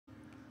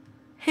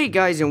Hey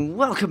guys, and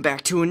welcome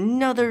back to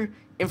another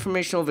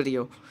informational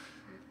video,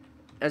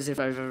 as if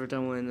I've ever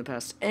done one in the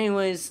past.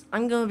 Anyways,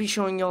 I'm going to be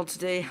showing y'all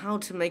today how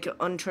to make an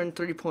Unturned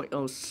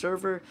 3.0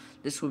 server.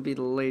 This would be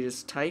the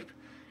latest type.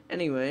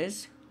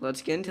 Anyways,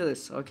 let's get into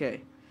this.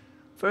 Okay,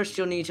 first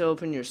you'll need to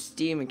open your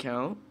Steam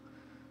account,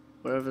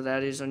 wherever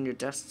that is on your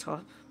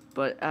desktop.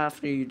 But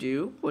after you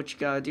do, what you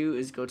gotta do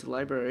is go to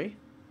Library,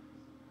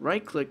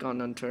 right click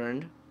on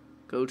Unturned,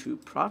 go to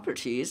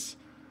Properties,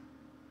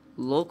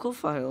 Local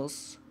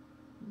Files,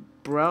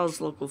 Browse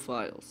local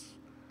files.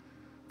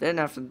 Then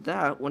after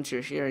that, once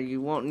you're here,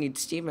 you won't need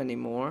Steam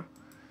anymore.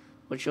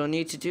 What you'll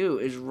need to do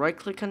is right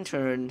click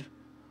Unturned.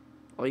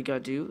 All you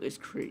gotta do is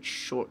create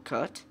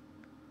shortcut.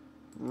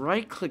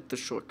 Right click the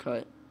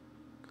shortcut.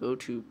 Go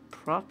to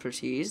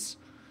properties.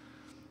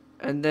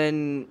 And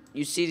then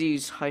you see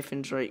these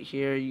hyphens right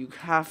here. You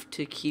have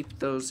to keep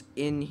those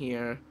in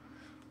here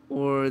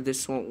or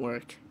this won't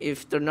work.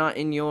 If they're not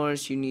in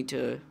yours, you need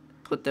to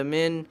put them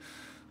in.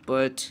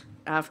 But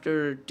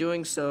after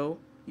doing so,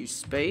 you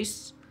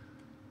space.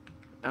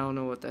 I don't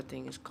know what that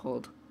thing is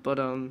called, but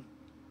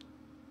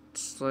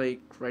it's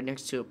like right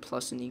next to a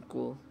plus and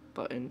equal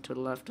button to the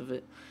left of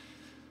it.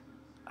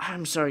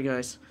 I'm sorry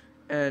guys.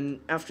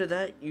 And after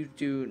that, you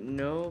do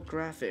no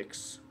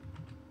graphics.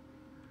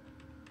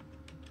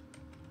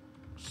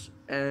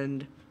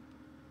 And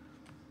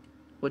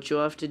what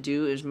you'll have to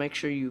do is make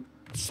sure you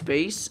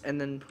space and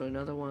then put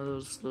another one of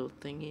those little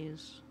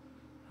thingies.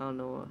 I don't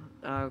know,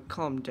 I'll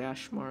call them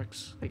dash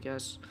marks, I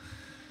guess.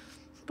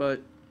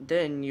 But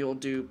then you'll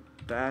do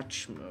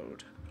batch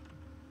mode.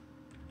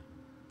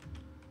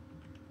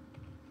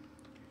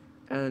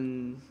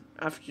 And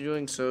after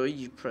doing so,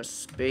 you press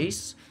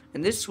space.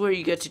 And this is where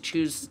you get to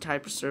choose the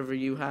type of server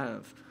you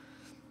have.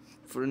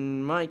 For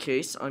in my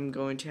case, I'm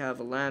going to have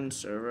a LAN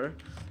server.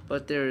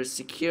 But there is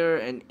secure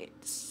and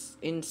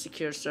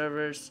insecure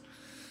servers.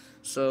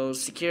 So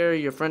secure,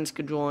 your friends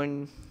can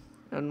join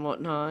and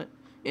whatnot.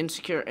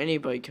 Insecure,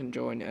 anybody can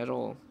join at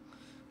all.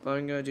 But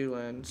I'm going to do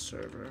LAN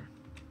server.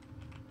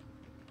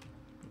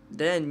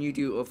 Then you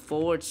do a /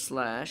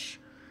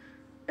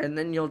 and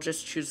then you'll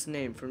just choose the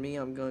name. For me,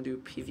 I'm going to do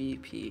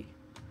PvP.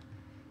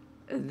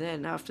 And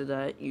then after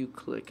that, you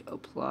click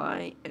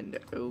apply and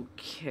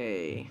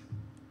OK.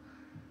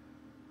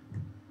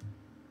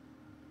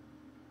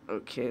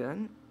 Okay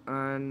then,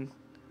 and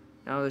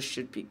now this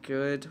should be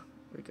good.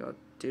 What we got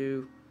to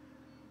do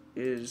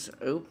is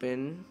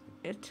open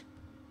it.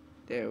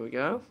 There we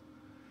go.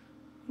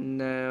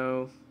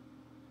 Now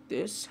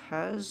this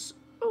has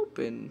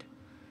opened.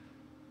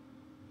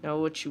 Now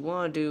what you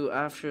want to do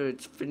after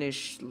it's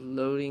finished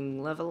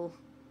loading level,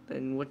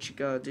 then what you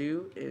gotta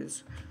do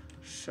is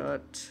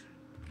shut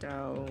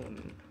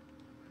down.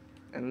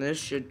 And this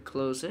should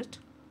close it.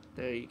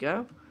 There you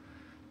go.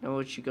 Now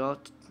what you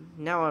got,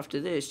 now after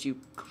this you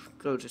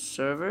go to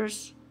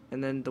servers,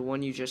 and then the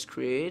one you just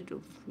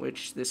created,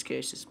 which this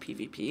case is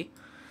PvP.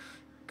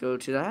 Go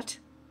to that,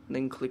 and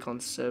then click on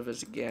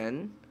servers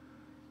again.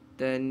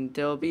 Then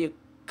there'll be a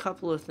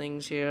couple of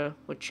things here.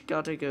 What you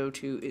gotta go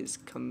to is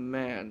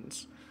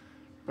commands.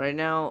 Right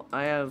now,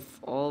 I have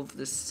all of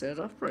this set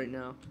up right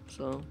now,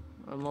 so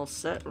I'm all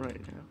set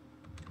right now.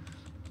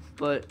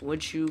 But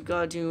what you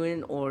gotta do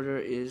in order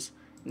is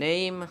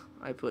name,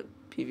 I put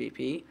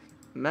PvP,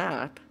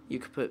 map, you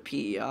could put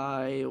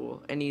PEI or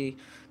any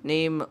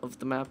name of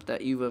the map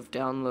that you have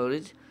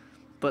downloaded,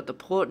 but the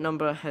port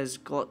number has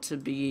got to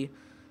be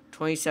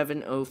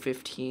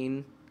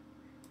 27015.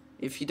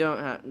 If you don't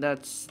have,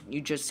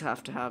 you just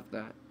have to have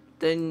that.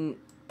 Then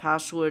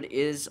password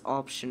is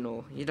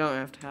optional. You don't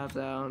have to have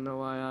that. I don't know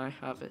why I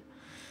have it.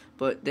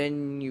 But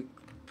then you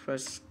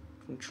press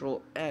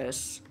Control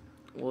S,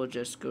 or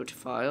just go to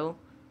File,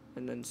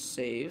 and then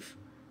Save,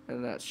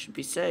 and that should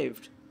be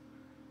saved.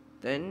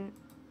 Then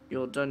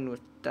you're done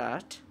with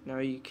that. Now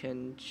you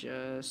can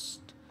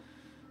just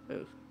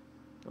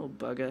oh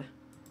bugger.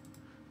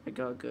 I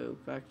gotta go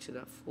back to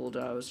that folder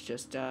I was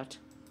just at.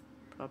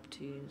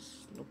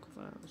 Properties, local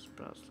files,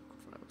 browse local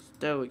files.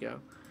 There we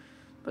go.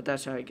 But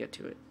that's how I get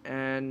to it.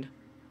 And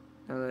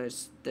now that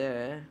it's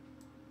there,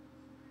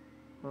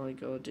 all I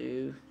gotta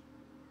do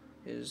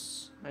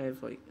is, I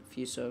have like a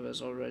few servers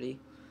already.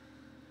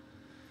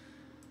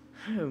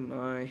 Oh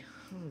my,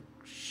 I'm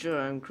sure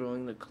I'm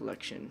growing the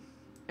collection.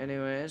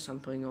 Anyways, I'm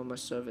putting all my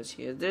servers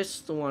here. This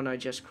is the one I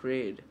just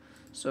created.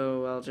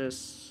 So I'll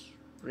just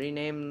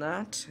rename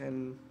that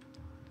and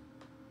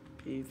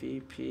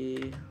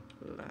PvP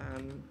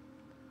LAN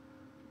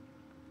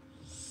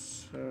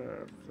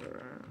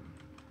server.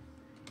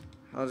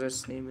 I'll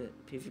just name it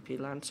PvP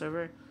LAN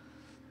server.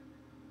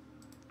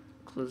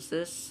 Close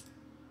this.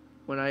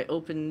 When I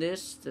open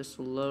this, this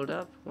will load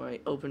up. When I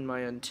open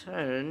my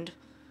Unturned,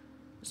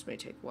 this may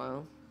take a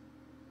while.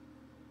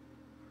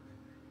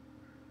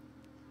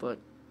 But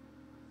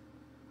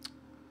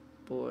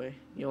boy,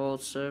 your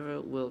old server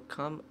will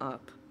come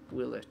up,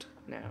 will it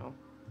now?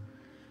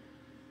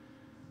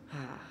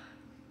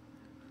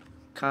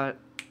 Cut,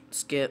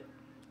 skip.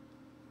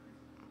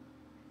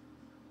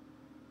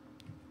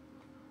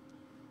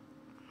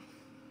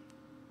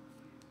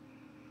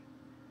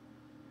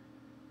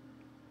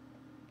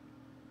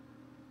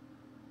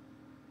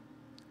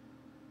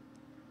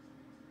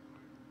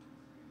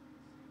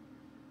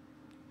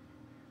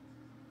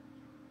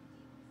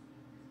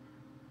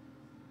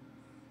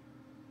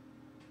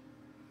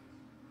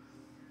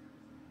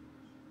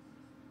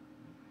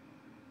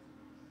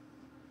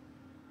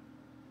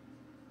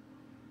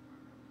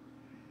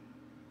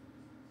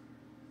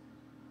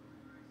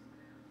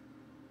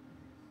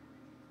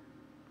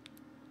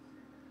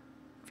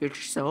 Get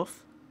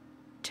yourself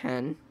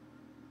 10,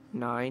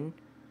 9,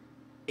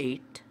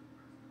 8,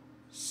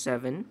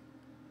 7,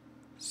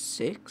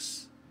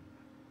 6,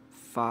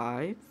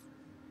 5,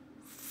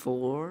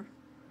 4,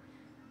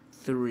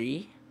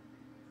 3,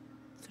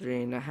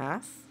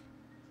 3.5,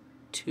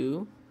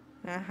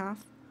 2.5,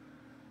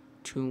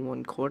 2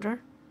 1/4,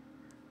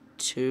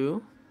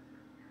 2,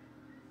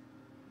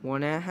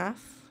 1.5,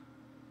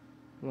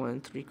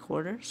 1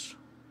 3/4,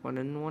 1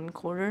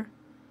 1/4,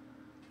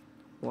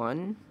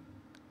 1,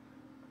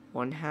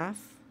 1/2,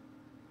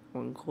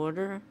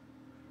 1/4,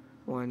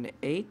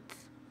 1/8,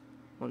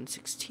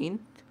 1/16,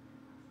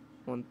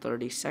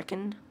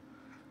 1/32,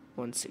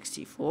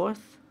 1/64.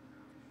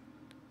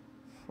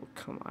 Oh,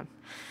 come on.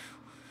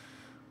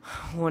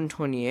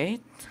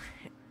 1/28,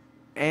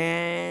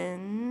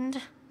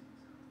 and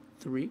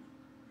 3,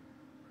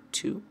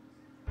 2,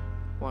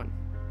 1.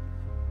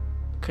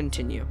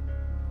 Continue.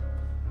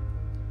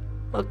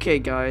 Okay,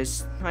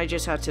 guys, I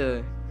just had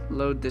to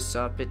load this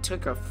up. It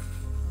took a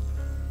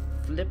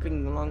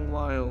flipping long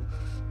while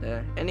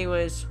there.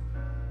 Anyways,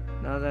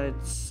 now that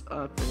it's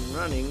up and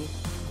running,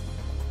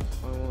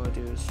 all I want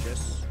to do is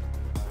just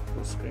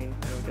full screen.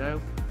 There we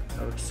go.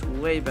 That looks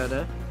way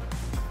better.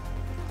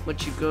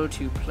 Once you go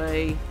to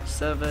play,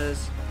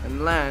 servers,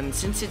 and LAN,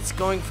 since it's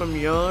going from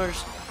your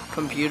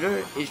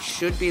computer, it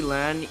should be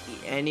LAN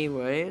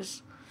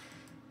anyways.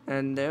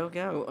 And there we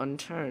go,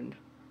 Unturned.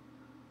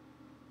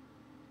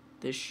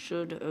 This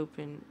should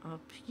open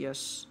up.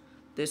 Yes,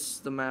 this is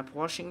the map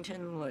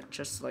Washington,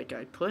 just like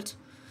I put.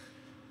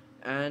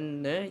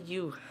 And there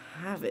you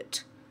have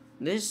it.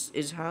 This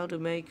is how to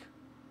make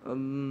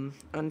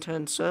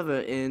Unturned server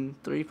in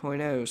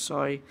 3.0.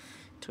 Sorry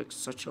it took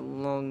such a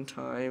long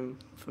time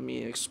for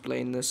me to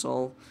explain this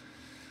all.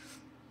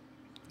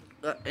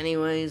 But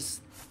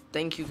anyways,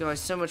 thank you guys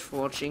so much for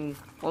watching.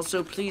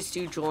 Also, please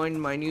do join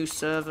my new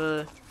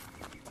server.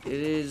 It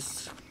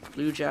is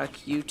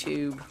Bluejack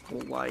YouTube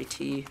or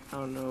YT, I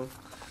don't know.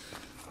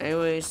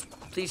 Anyways,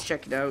 please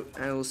check it out,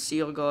 and I will see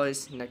you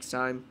guys next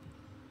time.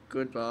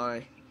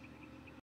 Goodbye.